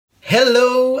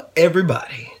Hello,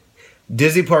 everybody.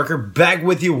 Dizzy Parker back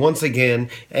with you once again,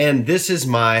 and this is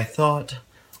my thought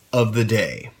of the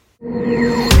day.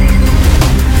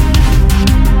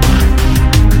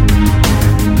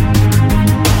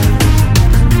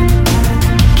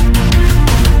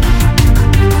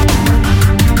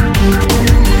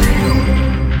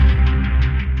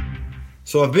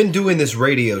 So I've been doing this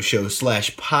radio show /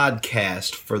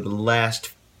 podcast for the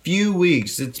last few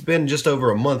weeks. It's been just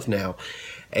over a month now.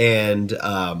 And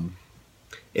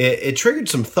it triggered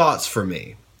some thoughts for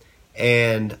me.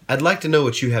 And I'd like to know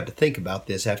what you have to think about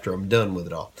this after I'm done with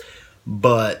it all.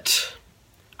 But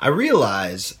I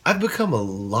realize I've become a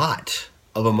lot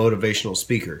of a motivational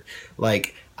speaker.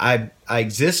 Like, I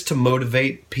exist to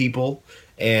motivate people,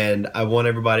 and I want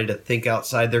everybody to think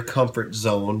outside their comfort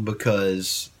zone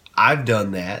because I've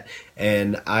done that.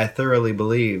 And I thoroughly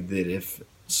believe that if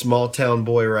small town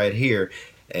boy right here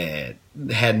and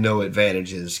had no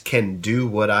advantages can do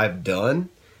what I've done,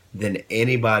 then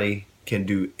anybody can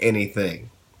do anything.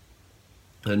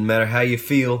 Doesn't matter how you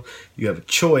feel, you have a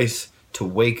choice to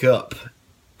wake up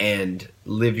and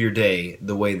live your day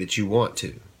the way that you want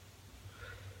to.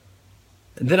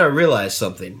 And then I realized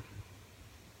something.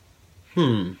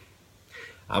 I'm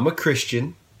a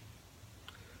Christian.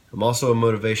 I'm also a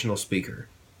motivational speaker.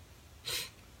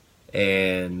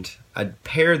 And I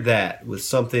paired that with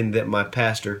something that my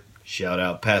pastor, shout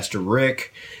out Pastor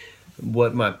Rick,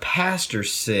 what my pastor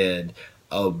said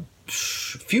a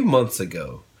few months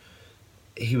ago.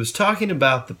 He was talking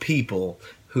about the people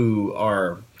who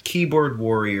are keyboard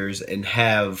warriors and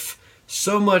have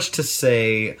so much to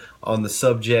say on the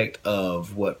subject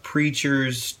of what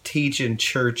preachers teach in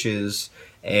churches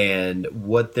and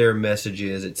what their message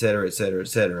is, etc., etc.,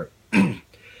 etc.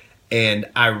 And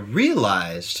I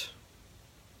realized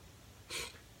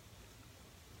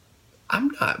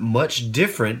I'm not much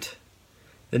different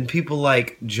than people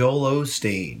like Joel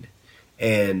Osteen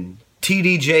and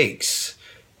T.D. Jakes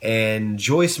and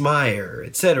Joyce Meyer,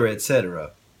 etc.,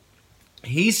 etc.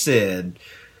 He said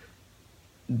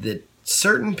that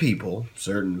some people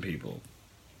still,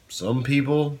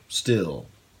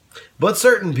 but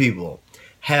certain people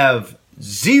have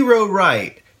zero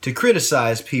right to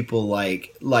criticize people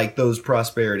like those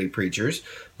prosperity preachers,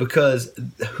 because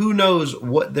who knows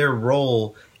what their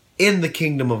role in the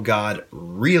kingdom of God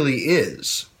really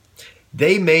is.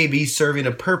 They may be serving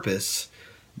a purpose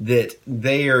that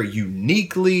they are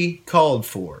uniquely called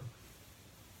for.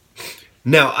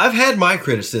 Now, I've had my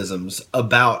criticisms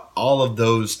about all of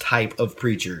those type of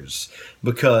preachers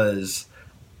because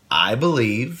I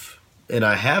believe, and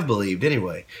I have believed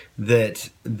anyway, that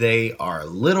they are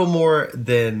little more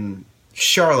than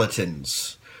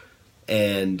charlatans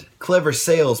and clever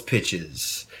sales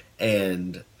pitches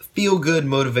and feel-good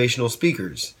motivational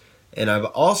speakers. And I've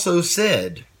also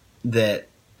said that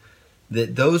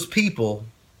those people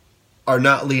are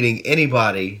not leading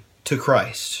anybody to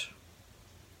Christ.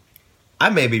 I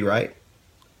may be right.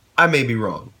 I may be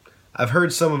wrong. I've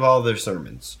heard some of all their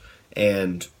sermons,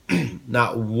 and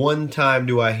not one time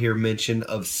do I hear mention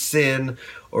of sin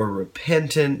or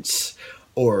repentance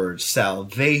or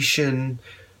salvation.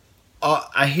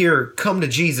 I hear, come to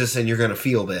Jesus and you're going to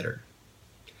feel better.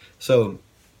 So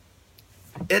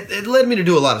it led me to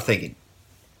do a lot of thinking.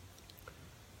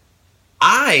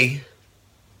 I've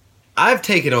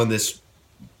taken on this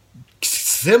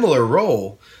similar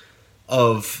role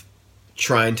of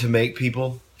trying to make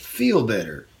people feel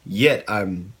better, yet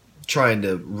I'm trying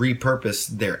to repurpose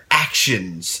their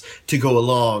actions to go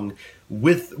along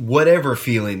with whatever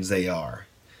feelings they are.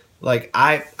 Like,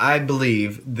 I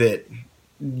believe that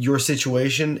your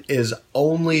situation is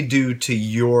only due to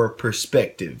your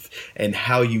perspective and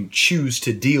how you choose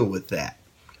to deal with that.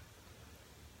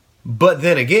 But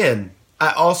then again,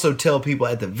 I also tell people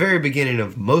at the very beginning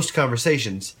of most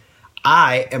conversations,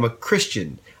 I am a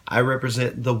Christian. I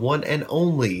represent the one and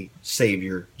only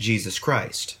Savior, Jesus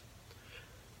Christ.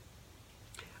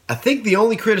 I think the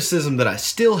only criticism that I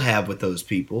still have with those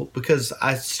people, because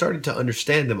I started to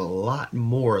understand them a lot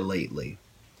more lately,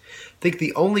 I think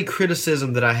the only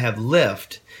criticism that I have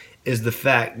left is the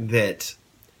fact that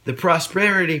the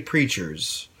prosperity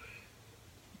preachers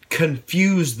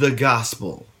confuse the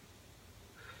gospel.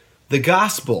 The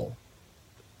gospel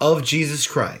of Jesus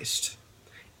Christ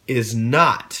is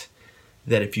not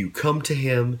that if you come to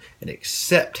Him and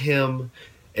accept Him,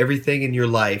 everything in your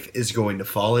life is going to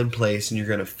fall in place and you're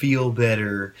going to feel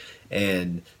better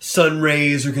and sun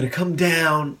rays are going to come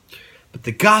down. But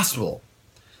the gospel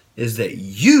is that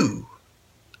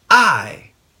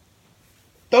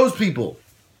those people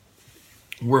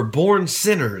were born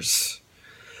sinners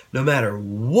no matter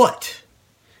what.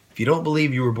 If you don't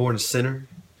believe you were born a sinner,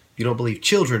 if You don't believe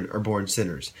children are born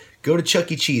sinners. Go to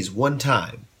Chuck E. Cheese one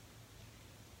time.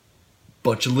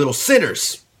 Bunch of little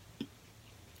sinners.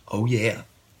 Oh yeah.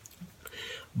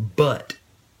 But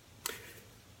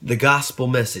the gospel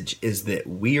message is that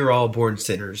we are all born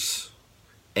sinners,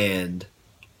 and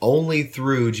only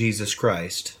through Jesus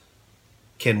Christ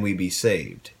can we be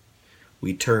saved.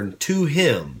 We turn to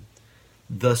Him,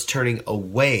 thus turning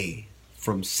away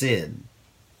from sin,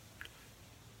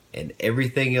 and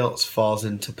everything else falls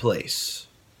into place.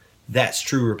 That's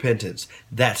true repentance.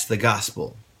 That's the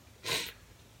gospel.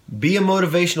 Be a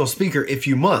motivational speaker if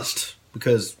you must,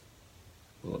 because,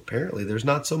 well, apparently there's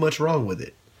not so much wrong with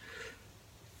it.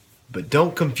 But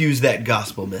don't confuse that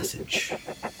gospel message.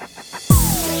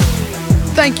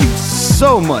 Thank you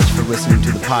so much for listening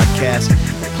to the podcast.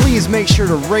 Please make sure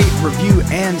to rate, review,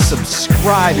 and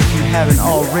subscribe if you haven't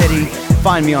already.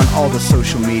 Find me on all the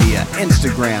social media,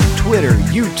 Instagram, Twitter,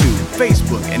 YouTube,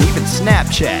 Facebook, and even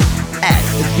Snapchat at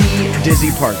The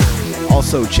Dizzy Parker.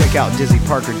 Also, check out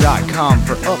dizzyparker.com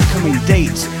for upcoming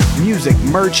dates, music,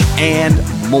 merch, and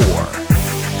more.